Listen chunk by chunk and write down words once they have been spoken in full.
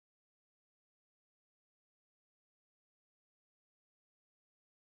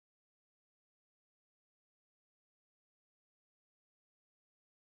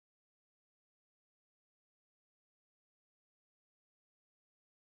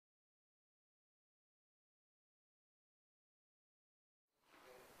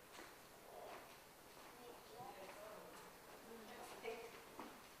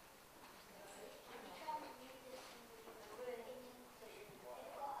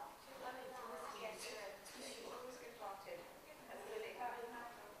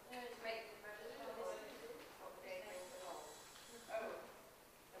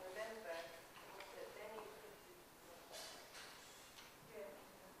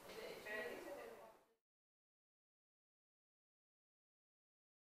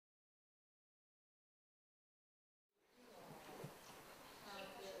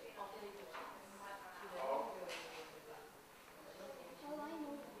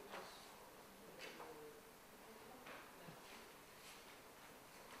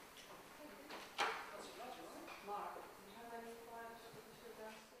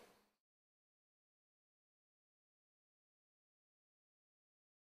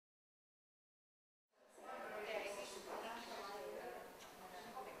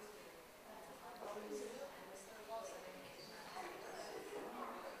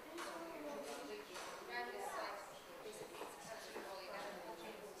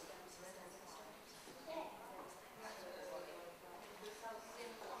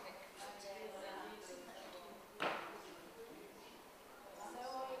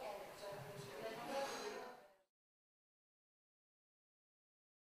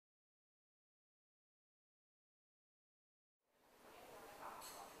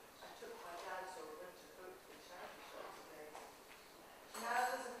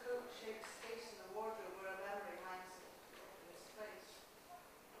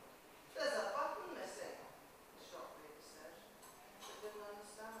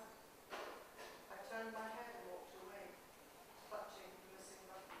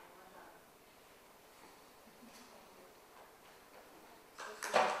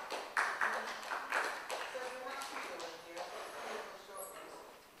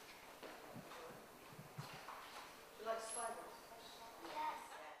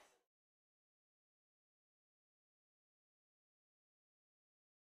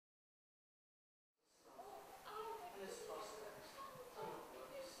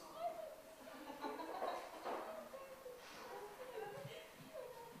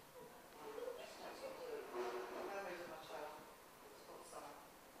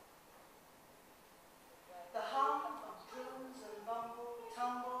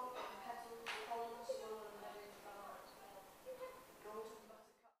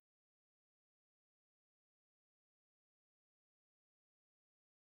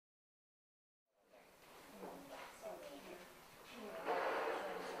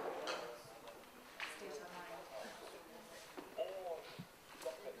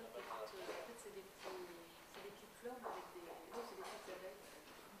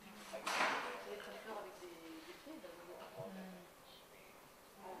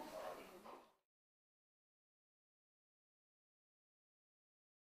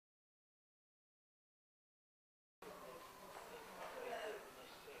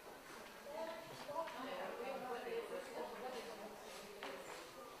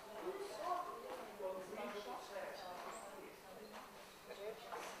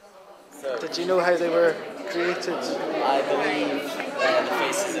Do you know how they were created? I believe the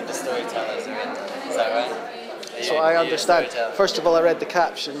faces of the storytellers are in them. Is that right? So I understand. First of all, I read the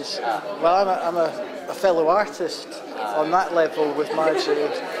captions. Well, I'm a fellow artist on that level with Marjorie.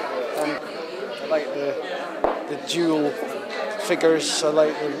 I like the dual figures. I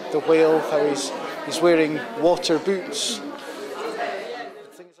like the whale, how he's wearing water boots. The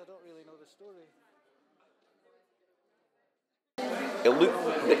thing is, I don't really know the story.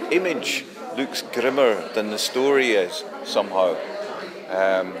 The image looks grimmer than the story is somehow,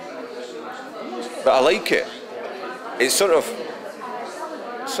 but I like it. It sort of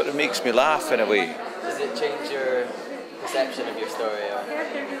makes me laugh in a way. Does it change your perception of your story? Or?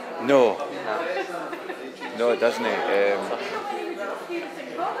 No, it doesn't.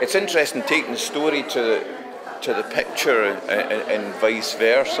 It's interesting taking the story to the picture and vice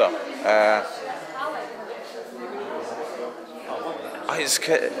versa. It's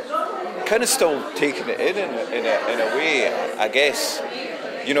kind of still taking it in a way. I guess,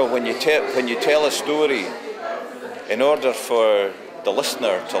 you know, when you tell a story, in order for the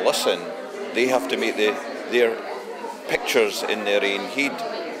listener to listen, they have to make their pictures in their own head.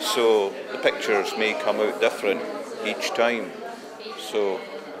 So the pictures may come out different each time. So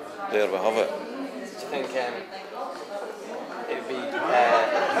there we have it. Do you think it would be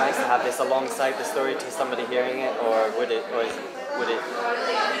nice to have this alongside the story to somebody hearing it, or would it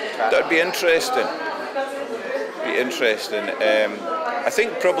That'd be interesting. I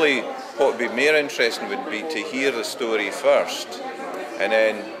think probably what would be more interesting would be to hear the story first, and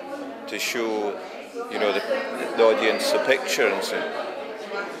then to show, you know, the audience the picture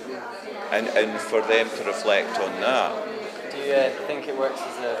and for them to reflect on that. Do you think it works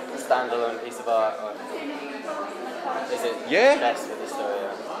as a standalone piece of art, or is it best with the story?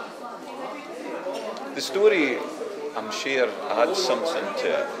 Or? The story, I'm sure, adds something to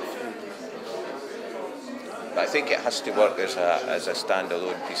it. But I think it has to work as a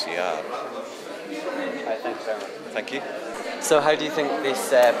standalone piece of art. Right, thank you very much. Thank you. So how do you think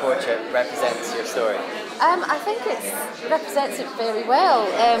this portrait represents your story? I think it represents it very well.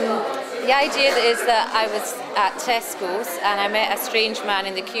 The idea is that I was at Tesco's and I met a strange man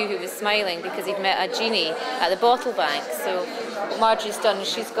in the queue who was smiling because he'd met a genie at the bottle bank. So what Marjorie's done is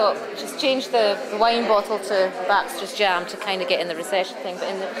she's changed the wine bottle to Baxter's jam to kind of get in the recession thing,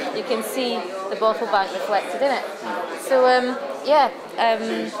 but you can see the bottle bank reflected in it. So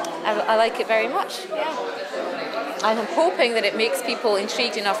I like it very much. Yeah. And I'm hoping that it makes people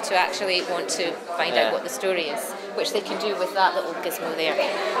intrigued enough to actually want to find out what the story is, which they can do with that little gizmo there.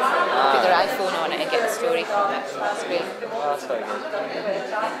 Put their iPhone on it and get the story from it. That's great. Well, that's very good.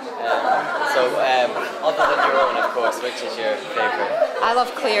 Other than your own, of course, which is your favourite? I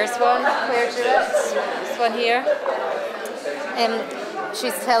love Claire's one, Claire Jewett's, this one here.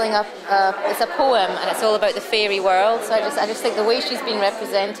 She's telling it's a poem and it's all about the fairy world. So I just think the way she's been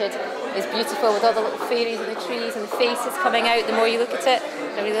represented is beautiful, with all the little fairies in the trees and the faces coming out the more you look at it.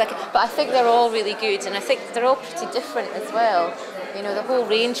 I really like it. But I think they're all really good, and I think they're all pretty different as well. You know, the whole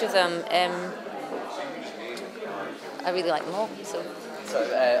range of them, I really like them all. So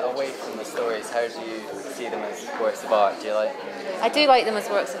away from the stories, how do you see them as works of art? Do you like? I do like them as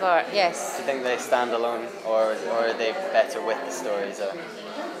works of art, yes. Do you think they stand alone, or are they better with the stories? Or?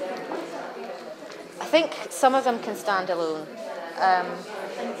 I think some of them can stand alone.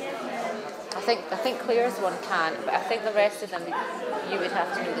 I think Claire's one can, but I think the rest of them, you would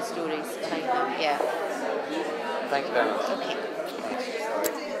have to know the stories behind them. Yeah. Thank you very much. Okay.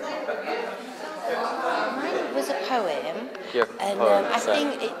 Mine was a poem, I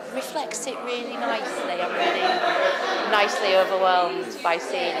think it reflects it really nicely. I'm really nicely overwhelmed by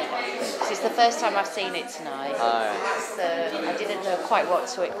seeing it. It's the first time I've seen it tonight, so I didn't know quite what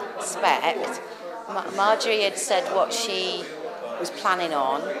to expect. Marjorie had said what she was planning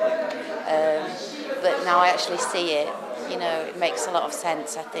on, but now I actually see it. You know, it makes a lot of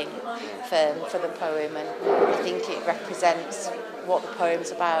sense, I think, for the poem, and I think it represents what the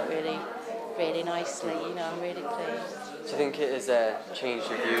poem's about really, really nicely. You know, I'm really pleased. Do you think it has changed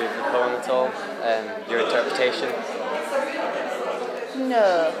your view of the poem at all, your interpretation?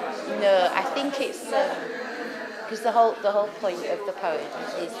 No, I think it's because the whole point of the poem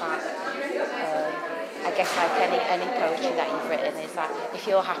is that. I guess like any poetry that you've written is that if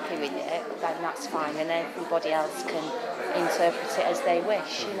you're happy with it, then that's fine, and everybody else can interpret it as they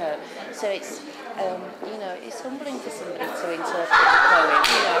wish, you know. So it's, you know, it's humbling for somebody to interpret the poem,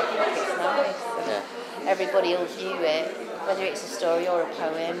 you know. I think it's nice. And everybody will view it, whether it's a story or a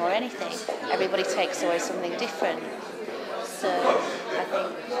poem or anything. Everybody takes away something different. So I think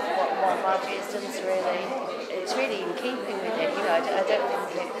what Marjorie has done is it's really in keeping with it, you know. I don't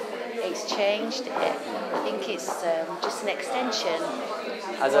think it's changed it. I think it's just an extension.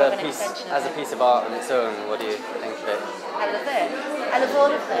 As a piece of art on its own, what do you think of it? I love it. I love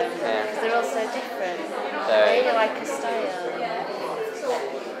all of them because they're all so different. I really like her style.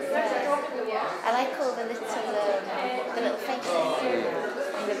 I like all the little faces,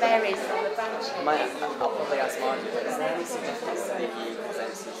 the berries on the branches. I'll probably ask Martin, but is there any significance that he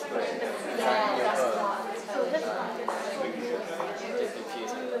presents his story? Just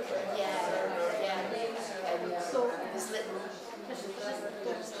confused me. There's little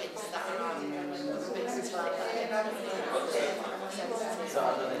bits that are bits like that. So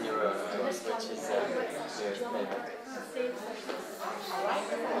other than your own, which is your favourite?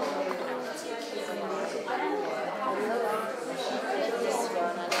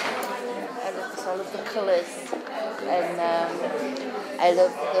 I love the colours, and I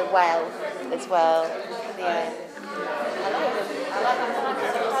love the well as well. Yeah.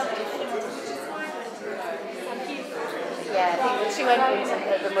 Yeah, I think the two endings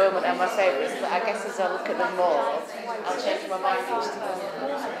at the moment are my favourites, but I guess as I look at them more, I'll change my mind each time.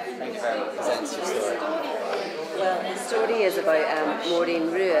 Thank you very much. Present your story. Well, the story is about Maureen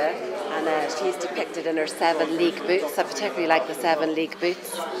Rua, and she's depicted in her 7 league boots. I particularly like the 7 league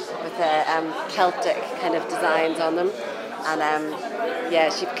boots with the Celtic kind of designs on them. And yeah,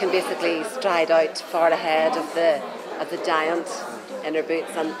 she can basically stride out far ahead of the giant in her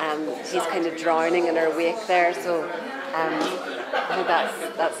boots, and she's kind of drowning in her wake there. So I think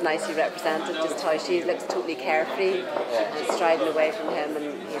that's nicely represented, just how she looks totally carefree and striding away from him,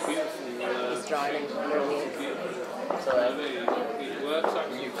 and he's drowning in her wake. So,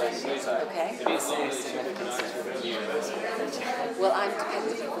 new question. Okay. What's the significance of you? Well, I'm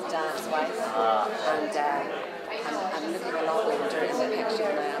depicted as Dan's wife, and I'm looking a lot older in the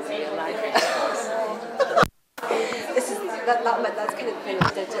picture than I am in real life. That's kind of the thing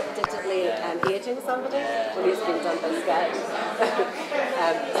of digitally aging somebody when he's being done by sketch.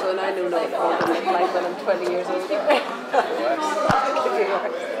 So now I know what I look like when I'm 20 years older.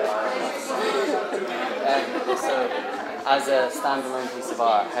 So, as a standalone piece of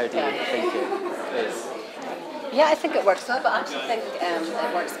art, how do you think it is? Yeah, I think it works well, but I actually think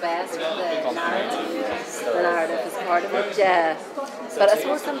it works best with the narrative. The narrative is part of it, yeah. But I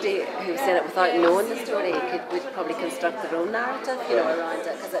suppose somebody who's seen it without knowing the story would probably construct their own narrative, around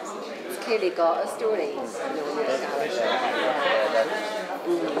it, because it's clearly got a story, when you look at it.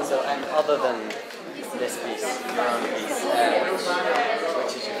 Yeah. So, and other than this piece, your own piece,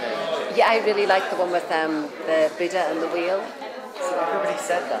 which is your favourite? Yeah, I really like the one with the Buddha and the wheel. So everybody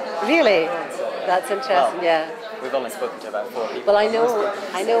said that. Really? That's interesting, yeah. We've only spoken to about 4 people. Well, I know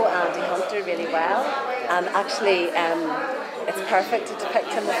Andy Hunter really well, and actually it's perfect to depict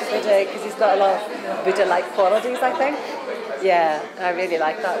him as a Buddha because he's got a lot of Buddha-like qualities, I think. Yeah, I really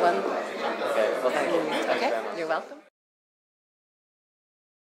like that one. Okay, well thank you. Okay, you're welcome.